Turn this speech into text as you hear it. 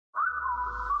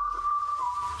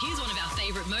Here's one of our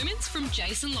favourite moments from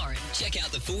Jason Lauren. Check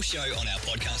out the full show on our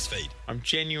podcast feed. I'm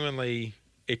genuinely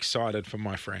excited for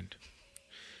my friend.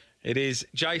 It is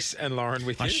Jace and Lauren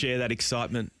with you. I share that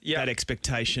excitement, that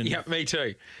expectation. Yeah, me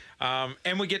too.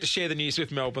 And we get to share the news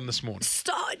with Melbourne this morning.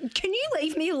 Stop. Can you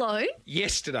leave me alone?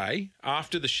 Yesterday,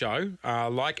 after the show,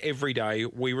 like every day,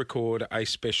 we record a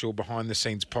special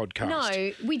behind-the-scenes podcast.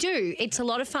 No, we do. It's a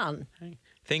lot of fun.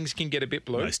 Things can get a bit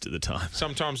blue. Most of the time.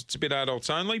 Sometimes it's a bit adults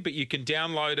only, but you can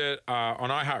download it on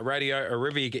iHeartRadio or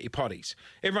wherever you get your potties.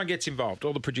 Everyone gets involved,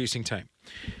 all the producing team.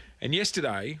 And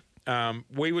yesterday,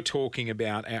 we were talking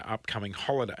about our upcoming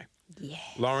holiday. Yes.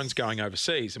 Lauren's going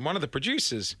overseas, and one of the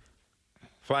producers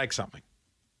flagged something.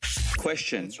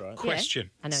 Question. That's right. Question.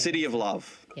 I know. City of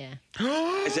Love. Yeah.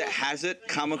 Has it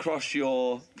come across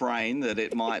your brain that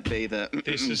it might be the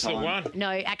This is the time? one.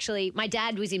 No, actually, my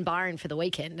dad was in Byron for the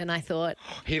weekend, and I thought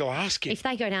He'll ask you. if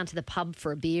they go down to the pub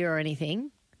for a beer or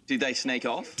anything, Did they sneak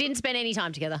off? didn't spend any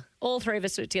time together. All three of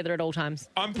us were together at all times.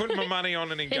 I'm putting my money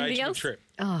on an engagement else? trip.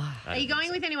 Are you going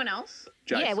with anyone else?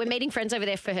 Jace? Yeah, we're meeting friends over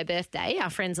there for her birthday, our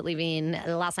friends that live in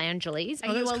Los Angeles. Are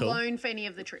you that's cool. alone for any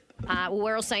of the trip? Well,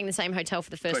 we're all staying in the same hotel for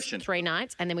the first Question. 3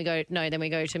 nights, and then we go to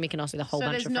Mykonos with a whole So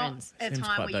bunch there's of not friends. a Seems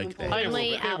time quite where you can big pull there. it.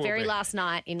 Only there our will very be. last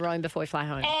night in Rome before we fly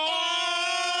home.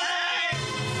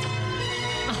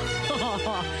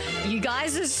 You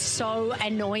guys are so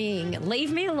annoying.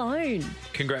 Leave me alone.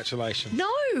 Congratulations. No.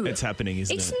 It's happening,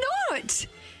 isn't It's it? not.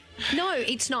 No,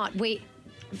 it's not.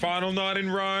 Final night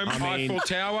in Rome, I mean, Eiffel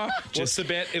Tower. What's the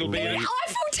bet? It'll be... read- The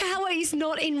Eiffel Tower is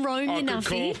not in Rome, Oh, you good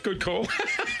call. nuffy. Good call.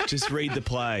 Just read the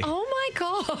play. Oh my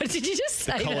God. Did you just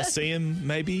say that? Colosseum,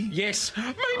 maybe? Yes.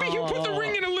 Maybe he'll put the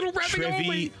ring in a little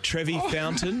ravioli. Trevi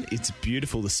Fountain. It's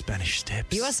beautiful, the Spanish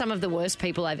Steps. You are some of the worst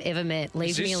people I've ever met. Leave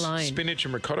Is me this alone. spinach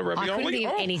and ricotta I ravioli? couldn't think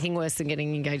of Oh. anything worse than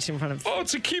getting engaged in front of... Oh,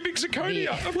 it's a cubic zirconia.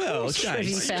 Yeah. Of Well, course. Jace,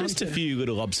 just a Fountain. few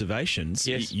little observations.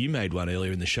 Yes. You made one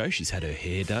earlier in the show. She's had her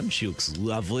hair done. She looks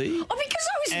lovely. Oh, because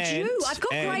I was due. I've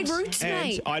got grey roots, and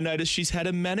mate. I noticed she's had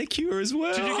a manicure as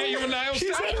well. Did you get your nails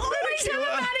She's done? I had a always have a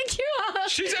manicure. manicure.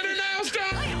 She's had her nails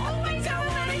done. I always have a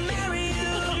manicure.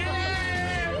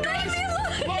 Yeah. Leave me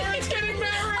alone. Lauren's getting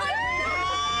married.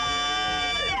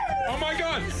 Oh my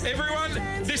God. Everyone,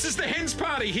 this is the hens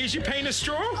party. Here's your penis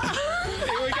straw.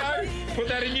 Here we go. Put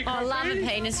that in your I coffee. love a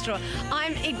penis straw.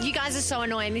 You guys are so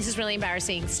annoying. This is really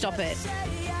embarrassing. Stop it.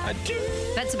 I do.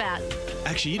 That's about...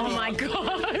 Actually, Oh, my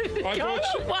God. I Go bought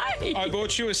you- away. I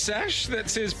bought you a sash that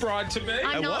says bride to be.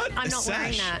 I'm not wearing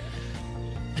sash? that.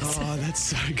 Oh, that's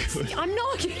so good. I'm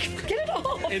not. Get it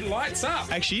off. It lights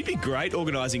up. Actually, you'd be great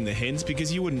organising the hens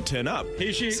because you wouldn't turn up.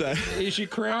 Here's your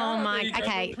crown. Oh my, There you go.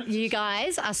 okay, you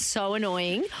guys are so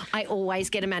annoying. I always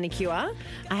get a manicure.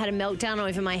 I had a meltdown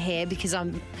over my hair because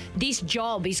this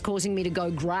job is causing me to go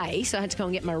grey, so I had to go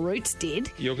and get my roots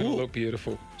did. You're going to look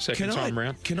beautiful. Second time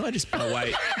round. Can I just, by the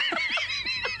way,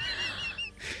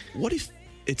 what if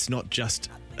it's not just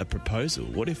a proposal?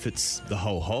 What if it's the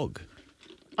whole hog?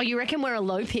 Oh, you reckon we're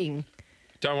eloping?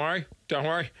 Don't worry. Don't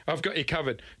worry. I've got you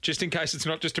covered. Just in case it's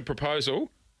not just a proposal,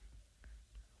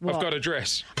 What? I've got a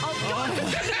dress. I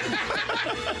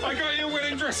got you a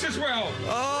wedding dress as well.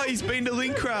 Oh, he's been to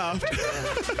Lincraft.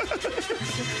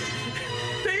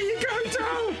 There you go,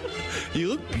 doll. You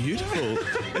look beautiful.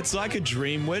 It's like a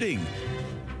dream wedding.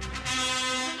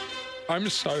 I'm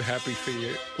so happy for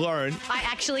you. Lauren, I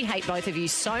actually hate both of you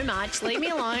so much. Leave me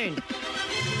alone.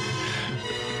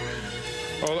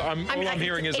 All I'm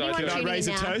hearing is anyone I do. can I tuning raise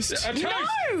a in now? toast? A toast.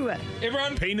 No!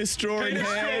 Everyone, Penis straw in penis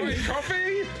straw hand and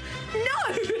coffee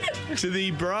No! to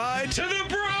the bride. to the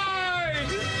bride.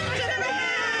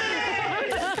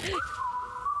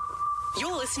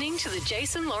 You're listening to the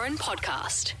Jason Lauren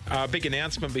podcast. Big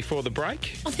announcement before the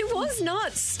break. Oh, there was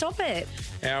not. Stop it.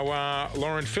 Our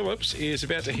Lauren Phillips is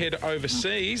about to head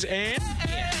overseas and...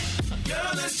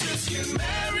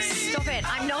 Stop it.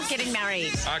 I'm not getting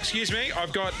married. excuse me,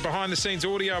 I've got behind-the-scenes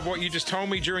audio of what you just told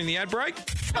me during the ad break.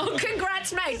 Oh,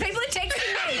 congrats, mate. People are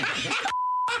texting me.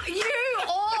 You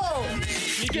all.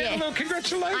 You get Yeah. a little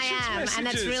congratulations I am, messages. and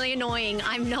that's really annoying.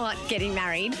 I'm not getting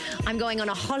married. I'm going on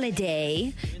a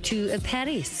holiday to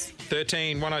Paris.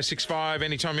 13 1065.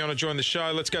 Anytime you want to join the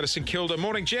show, let's go to St Kilda.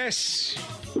 Morning, Jess.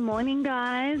 Morning,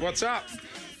 guys. What's up?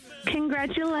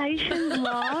 Congratulations,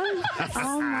 Lon.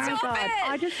 Oh, my Stop God. it.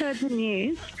 I just heard the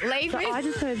news. Leave me. I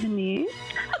just heard the news.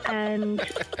 And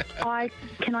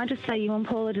can I just say you and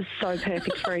Paul are just so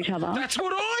perfect for each other. That's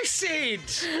what I said.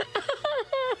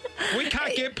 We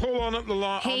can't get Paul on the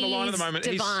line at the He's moment.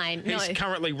 divine. He's No.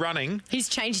 currently running. He's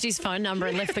changed his phone number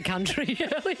and left the country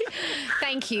early.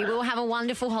 Thank you. We'll have a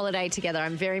wonderful holiday together.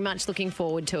 I'm very much looking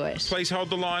forward to it. Please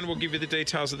hold the line. We'll give you the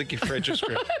details of the gift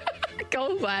registry.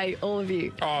 Go away, all of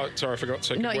you. Oh, sorry, I forgot.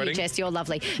 Second Not wedding. you, Jess. You're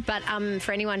lovely. But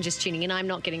for anyone just tuning in, I'm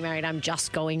not getting married. I'm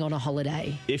just going on a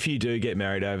holiday. If you do get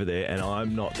married over there and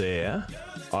I'm not there,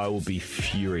 I will be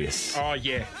furious. Oh,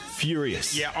 yeah.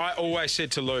 Furious. Yeah, I always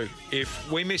said to Lou,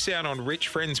 if we miss out on rich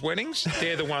friends' weddings,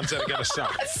 they're the ones that are going to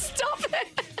suck. Stop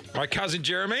it. My cousin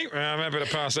Jeremy, I'm happy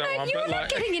to pass that one. You're But not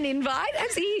getting an invite,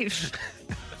 as if.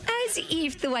 As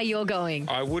if the way you're going.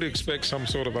 I would expect some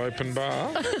sort of open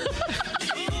bar.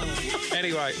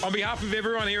 Anyway, on behalf of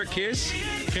everyone here at KISS,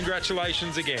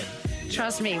 congratulations again.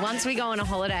 Trust me, once we go on a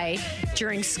holiday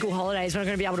during school holidays, we're not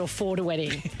going to be able to afford a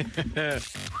wedding.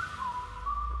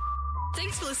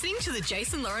 Thanks for listening to the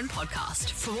Jason Lauren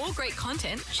podcast. For more great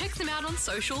content, check them out on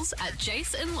socials at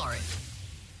Jason Lauren.